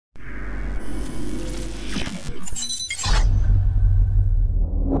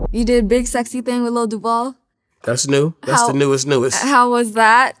You did Big Sexy Thing with Lil Duval? That's new. That's the newest. How was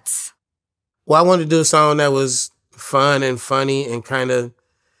that? Well, I wanted to do a song that was fun and funny and kind of,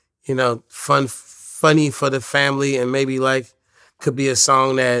 you know, funny for the family, and maybe like could be a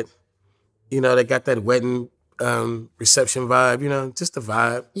song that, you know, that got that wedding reception vibe, you know, just the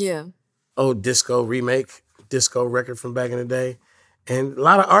vibe. Yeah. Old disco record from back in the day. And a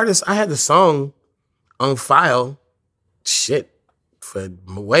lot of artists, I had the song on file, for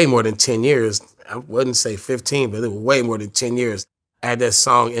way more than 10 years. I wouldn't say 15, but it was way more than 10 years. I had that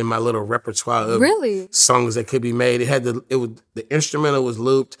song in my little repertoire of songs that could be made. The instrumental was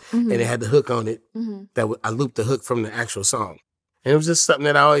looped, and it had the hook on it. I looped the hook from the actual song. And it was just something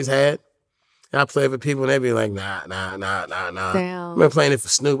that I always had. And I play it for people, and they'd be like, nah. Damn. I remember playing it for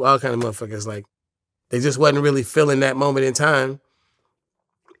Snoop, all kind of motherfuckers. Like, they just wasn't really feeling that moment in time.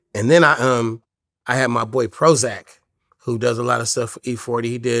 And then I had my boy Prozac, who does a lot of stuff for E40.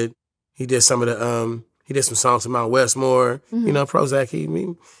 He did some of the he did some songs for Mount Westmore. You know, Prozac,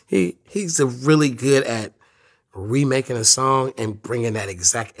 he's really good at remaking a song and bringing that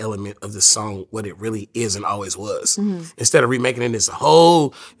exact element of the song, what it really is and always was. Instead of remaking it this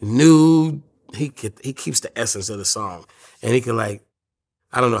whole new, he keeps the essence of the song. And he can, like,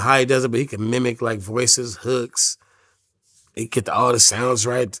 I don't know how he does it, but he can mimic like voices, hooks. He get all the sounds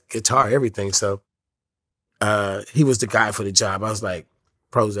right, guitar, everything. So he was the guy for the job. I was like,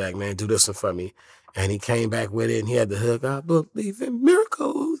 Prozac, man, do this one for me. And he came back with it, and he had the hook, I believe in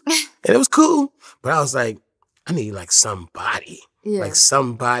miracles. And it was cool. But I was like, I need like somebody. Like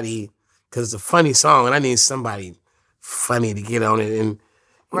somebody, because it's a funny song, and I need somebody funny to get on it. And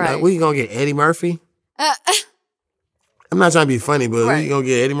you know, where you going to get Eddie Murphy? I'm not trying to be funny, but where you going to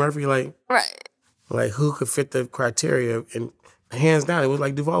get Eddie Murphy? Like, like who could fit the criteria? And hands down, it was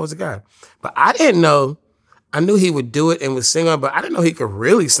like Duval was the guy. But I didn't know. I knew he would do it and would sing on, but I didn't know he could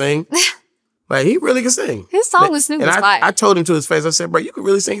really sing. Like, he really could sing. His song with Snoop was fire. I told him to his face, I said, bro, you could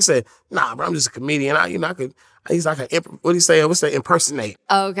really sing? He said, nah, bro, I'm just a comedian. He's like, what do you say? What's that? Impersonate.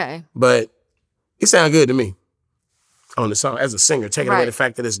 Oh, okay. But he sounded good to me on the song as a singer, taking away the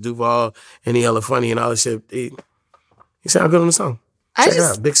fact that it's Duval and he hella funny and all this shit. He sounded good on the song. Check it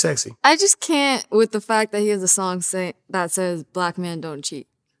out, Big Sexy. I just can't with the fact that he has a song that says black men don't cheat.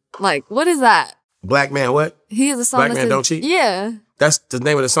 Like, what is that? Black man what? He has a song Black man don't cheat? Yeah. That's the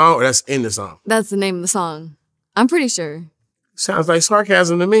name of the song, or that's in the song? That's the name of the song. I'm pretty sure. Sounds like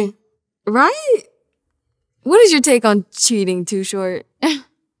sarcasm to me. Right? What is your take on cheating, Too Short?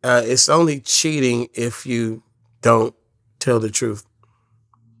 It's only cheating if you don't tell the truth.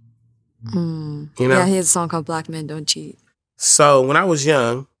 You know? Yeah, he has a song called Black Men Don't Cheat. So when I was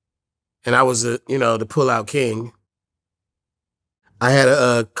young, and I was, the pull-out king, I had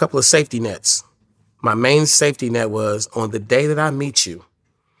a couple of safety nets. My main safety net was on the day that I meet you,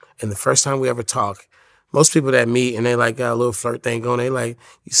 and the first time we ever talk, most people that meet and they like got a little flirt thing going, they like,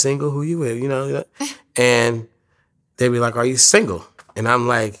 you single? Who you with? You know? And they be like, are you single? And I'm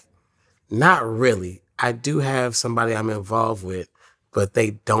like, not really. I do have somebody I'm involved with, but they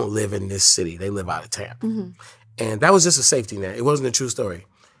don't live in this city. They live out of town. And that was just a safety net. It wasn't a true story.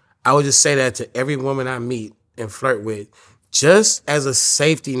 I would just say that to every woman I meet and flirt with, just as a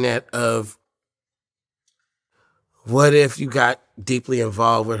safety net of, what if you got deeply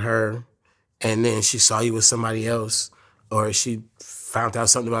involved with her and then she saw you with somebody else, or she found out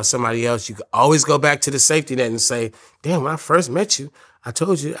something about somebody else? You could always go back to the safety net and say, damn, when I first met you, I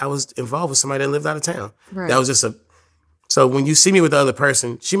told you I was involved with somebody that lived out of town. That was just so when you see me with the other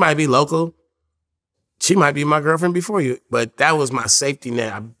person, she might be local, she might be my girlfriend before you, but that was my safety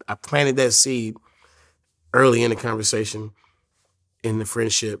net. I planted that seed early in the conversation, in the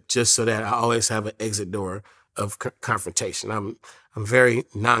friendship, just so that I always have an exit door of confrontation. I'm very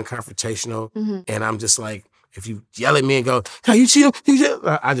non-confrontational, and I'm just like, if you yell at me and go, hey, you cheating?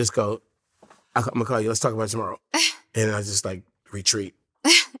 I just go, I'm gonna call you, let's talk about it tomorrow. And I just like retreat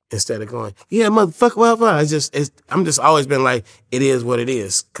instead of going, yeah, motherfucker, blah, blah. I'm just always been like, it is what it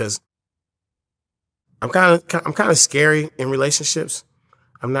is, because I'm kind of scary in relationships.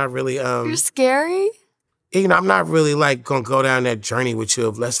 I'm not really You're scary? I'm not really like gonna go down that journey with you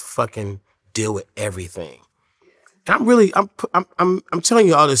of let's fucking deal with everything. And I'm telling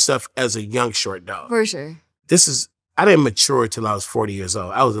you all this stuff as a young short dog. For sure. I didn't mature till I was 40 years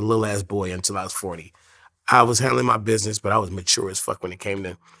old. I was a little ass boy until I was 40. I was handling my business, but I was mature as fuck when it came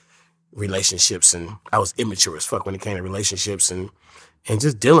to relationships, and I was immature as fuck when it came to relationships and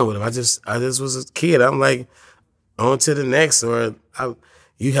just dealing with them. I just was a kid. I'm like, on to the next, or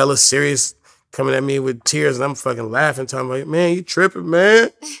you hella serious coming at me with tears, and I'm fucking laughing, talking about, man, you tripping, man.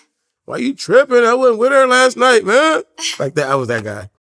 Why you tripping? I wasn't with her last night, man. Like that, I was that guy.